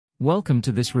Welcome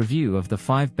to this review of the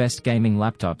 5 best gaming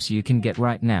laptops you can get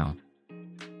right now.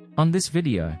 On this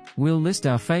video, we'll list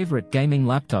our favorite gaming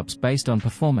laptops based on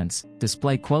performance,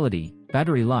 display quality,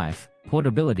 battery life,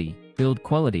 portability, build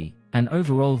quality, and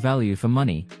overall value for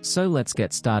money, so let's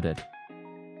get started.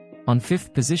 On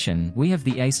 5th position we have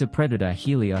the Acer Predator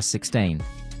Helios 16.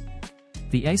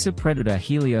 The Acer Predator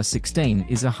Helios 16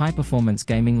 is a high-performance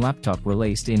gaming laptop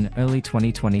released in early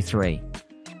 2023.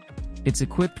 It's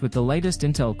equipped with the latest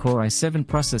Intel Core i7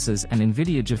 processors and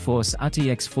NVIDIA GeForce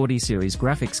RTX 40 series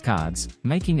graphics cards,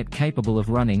 making it capable of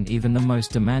running even the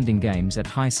most demanding games at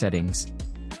high settings.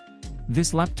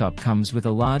 This laptop comes with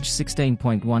a large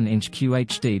 16.1-inch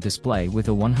QHD display with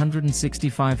a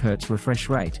 165Hz refresh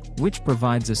rate, which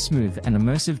provides a smooth and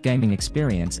immersive gaming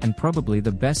experience and probably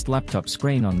the best laptop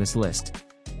screen on this list.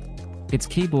 Its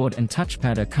keyboard and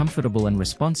touchpad are comfortable and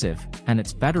responsive, and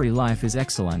its battery life is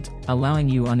excellent, allowing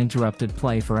you uninterrupted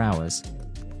play for hours.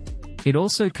 It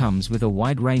also comes with a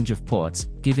wide range of ports,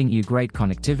 giving you great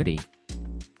connectivity.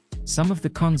 Some of the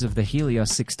cons of the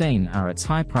Helios 16 are its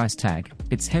high price tag,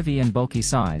 its heavy and bulky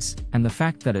size, and the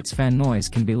fact that its fan noise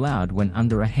can be loud when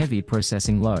under a heavy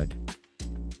processing load.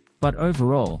 But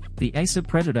overall, the Acer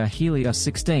Predator Helios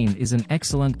 16 is an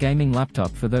excellent gaming laptop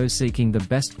for those seeking the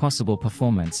best possible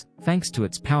performance, thanks to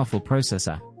its powerful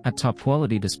processor, a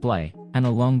top-quality display, and a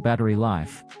long battery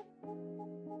life.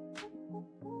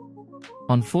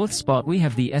 On 4th spot we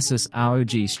have the Asus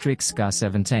ROG Strix SCAR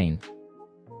 17.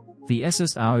 The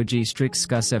Asus ROG Strix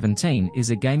SCAR 17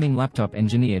 is a gaming laptop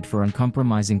engineered for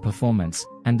uncompromising performance,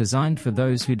 and designed for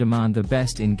those who demand the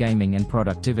best in gaming and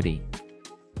productivity.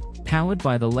 Powered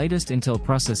by the latest Intel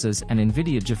processors and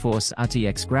NVIDIA GeForce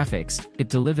RTX graphics, it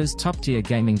delivers top-tier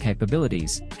gaming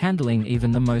capabilities, handling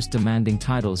even the most demanding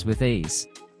titles with ease.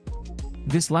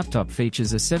 This laptop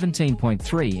features a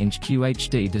 17.3-inch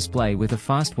QHD display with a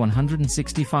fast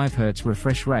 165Hz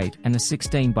refresh rate and a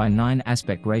 16:9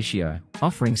 aspect ratio,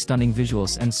 offering stunning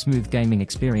visuals and smooth gaming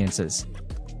experiences.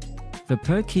 The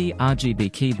per-key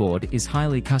RGB keyboard is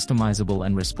highly customizable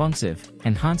and responsive,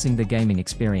 enhancing the gaming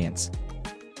experience.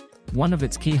 One of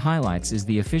its key highlights is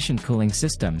the efficient cooling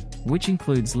system, which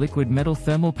includes liquid metal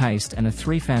thermal paste and a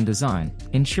 3-fan design,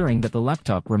 ensuring that the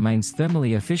laptop remains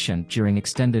thermally efficient during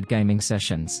extended gaming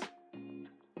sessions.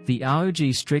 The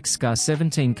ROG Strix SCAR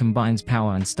 17 combines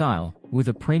power and style, with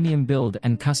a premium build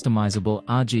and customizable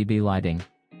RGB lighting.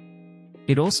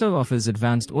 It also offers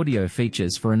advanced audio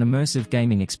features for an immersive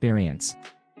gaming experience.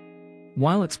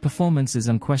 While its performance is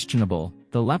unquestionable,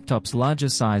 the laptop's larger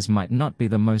size might not be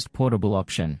the most portable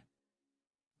option.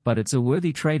 But it's a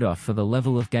worthy trade-off for the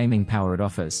level of gaming power it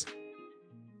offers.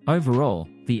 Overall,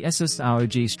 the Asus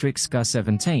ROG Strix SCAR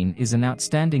 17 is an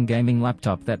outstanding gaming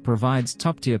laptop that provides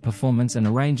top-tier performance and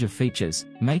a range of features,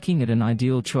 making it an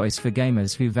ideal choice for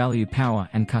gamers who value power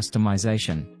and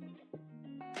customization.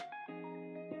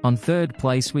 On 3rd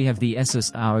place we have the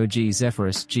Asus ROG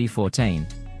Zephyrus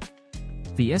G14.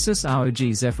 The Asus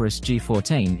ROG Zephyrus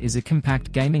G14 is a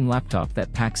compact gaming laptop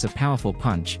that packs a powerful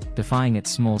punch, defying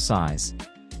its small size.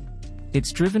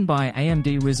 It's driven by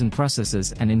AMD Ryzen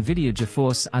processors and NVIDIA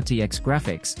GeForce RTX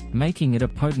graphics, making it a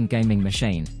potent gaming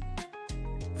machine.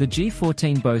 The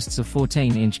G14 boasts a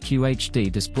 14-inch QHD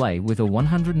display with a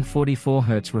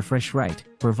 144Hz refresh rate,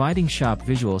 providing sharp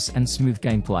visuals and smooth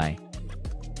gameplay.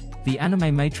 The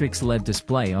Anime Matrix LED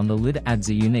display on the lid adds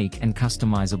a unique and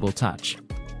customizable touch.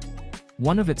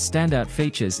 One of its standout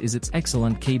features is its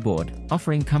excellent keyboard,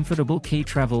 offering comfortable key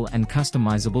travel and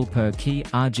customizable per-key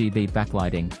RGB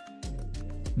backlighting.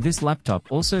 This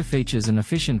laptop also features an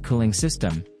efficient cooling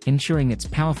system, ensuring its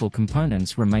powerful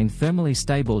components remain thermally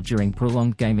stable during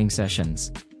prolonged gaming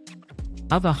sessions.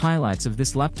 Other highlights of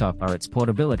this laptop are its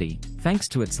portability, thanks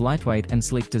to its lightweight and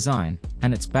sleek design,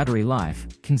 and its battery life,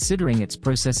 considering its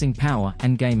processing power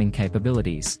and gaming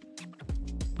capabilities.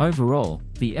 Overall,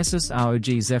 the Asus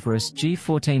ROG Zephyrus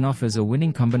G14 offers a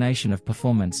winning combination of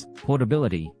performance,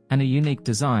 portability, and a unique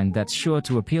design that's sure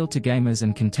to appeal to gamers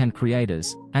and content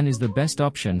creators, and is the best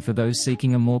option for those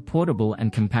seeking a more portable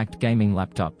and compact gaming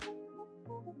laptop.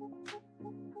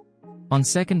 On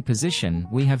 2nd position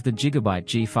we have the Gigabyte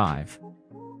G5.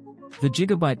 The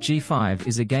Gigabyte G5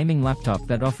 is a gaming laptop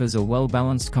that offers a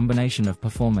well-balanced combination of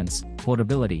performance,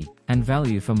 portability, and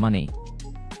value for money.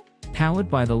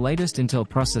 Powered by the latest Intel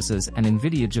processors and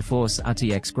NVIDIA GeForce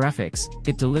RTX graphics,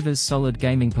 it delivers solid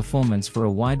gaming performance for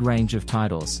a wide range of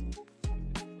titles.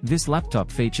 This laptop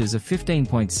features a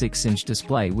 15.6-inch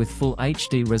display with full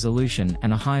HD resolution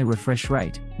and a high refresh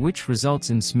rate, which results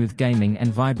in smooth gaming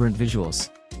and vibrant visuals.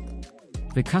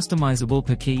 The customizable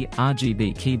per-key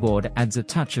RGB keyboard adds a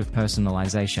touch of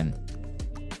personalization.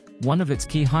 One of its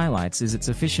key highlights is its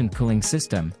efficient cooling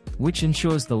system, which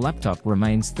ensures the laptop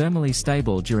remains thermally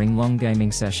stable during long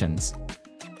gaming sessions.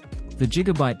 The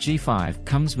Gigabyte G5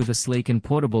 comes with a sleek and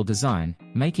portable design,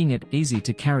 making it easy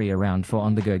to carry around for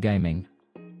on-the-go gaming.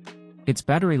 Its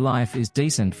battery life is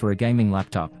decent for a gaming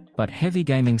laptop, but heavy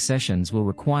gaming sessions will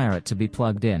require it to be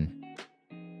plugged in.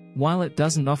 While it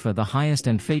doesn't offer the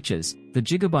highest-end features, the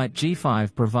Gigabyte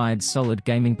G5 provides solid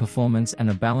gaming performance and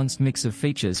a balanced mix of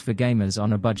features for gamers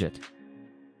on a budget.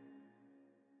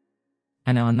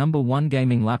 And our number one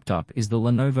gaming laptop is the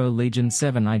Lenovo Legion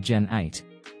 7i Gen 8.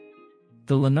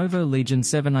 The Lenovo Legion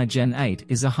 7i Gen 8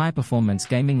 is a high-performance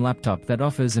gaming laptop that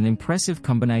offers an impressive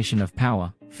combination of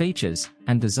power, features,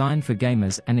 and design for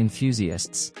gamers and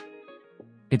enthusiasts.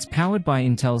 It's powered by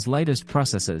Intel's latest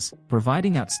processors,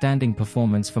 providing outstanding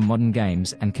performance for modern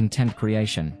games and content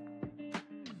creation.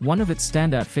 One of its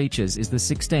standout features is the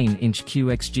 16-inch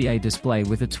QXGA display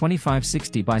with a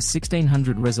 2560 by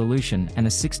 1600 resolution and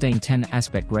a 16:10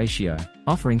 aspect ratio,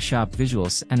 offering sharp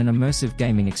visuals and an immersive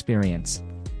gaming experience.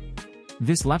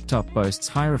 This laptop boasts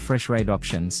high refresh rate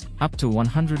options, up to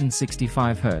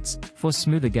 165 Hz, for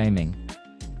smoother gaming.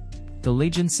 The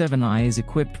Legion 7i is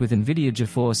equipped with NVIDIA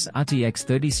GeForce RTX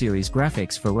 30 series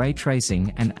graphics for ray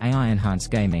tracing and AI-enhanced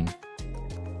gaming.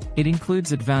 It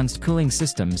includes advanced cooling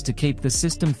systems to keep the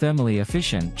system thermally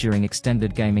efficient during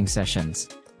extended gaming sessions.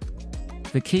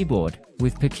 The keyboard,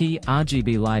 with per-key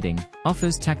RGB lighting,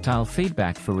 offers tactile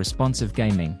feedback for responsive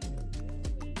gaming.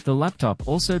 The laptop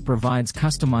also provides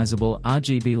customizable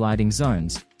RGB lighting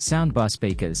zones, soundbar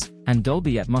speakers, and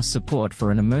Dolby Atmos support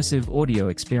for an immersive audio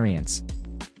experience.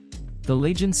 The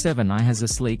Legion 7i has a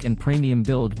sleek and premium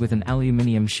build with an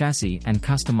aluminum chassis and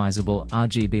customizable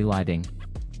RGB lighting.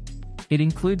 It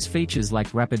includes features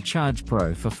like Rapid Charge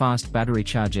Pro for fast battery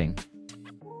charging.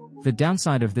 The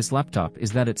downside of this laptop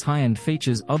is that its high-end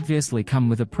features obviously come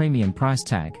with a premium price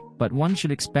tag, but one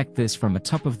should expect this from a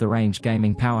top-of-the-range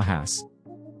gaming powerhouse.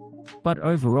 But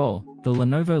overall, the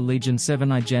Lenovo Legion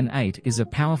 7i Gen 8 is a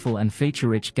powerful and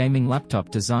feature-rich gaming laptop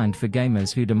designed for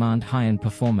gamers who demand high-end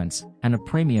performance and a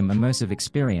premium immersive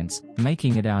experience,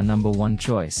 making it our number one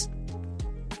choice.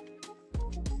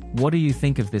 What do you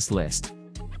think of this list?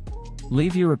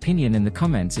 Leave your opinion in the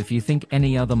comments if you think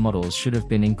any other models should have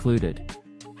been included.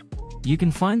 You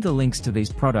can find the links to these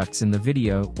products in the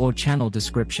video or channel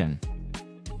description.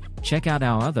 Check out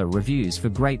our other reviews for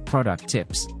great product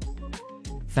tips.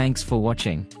 Thanks for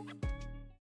watching.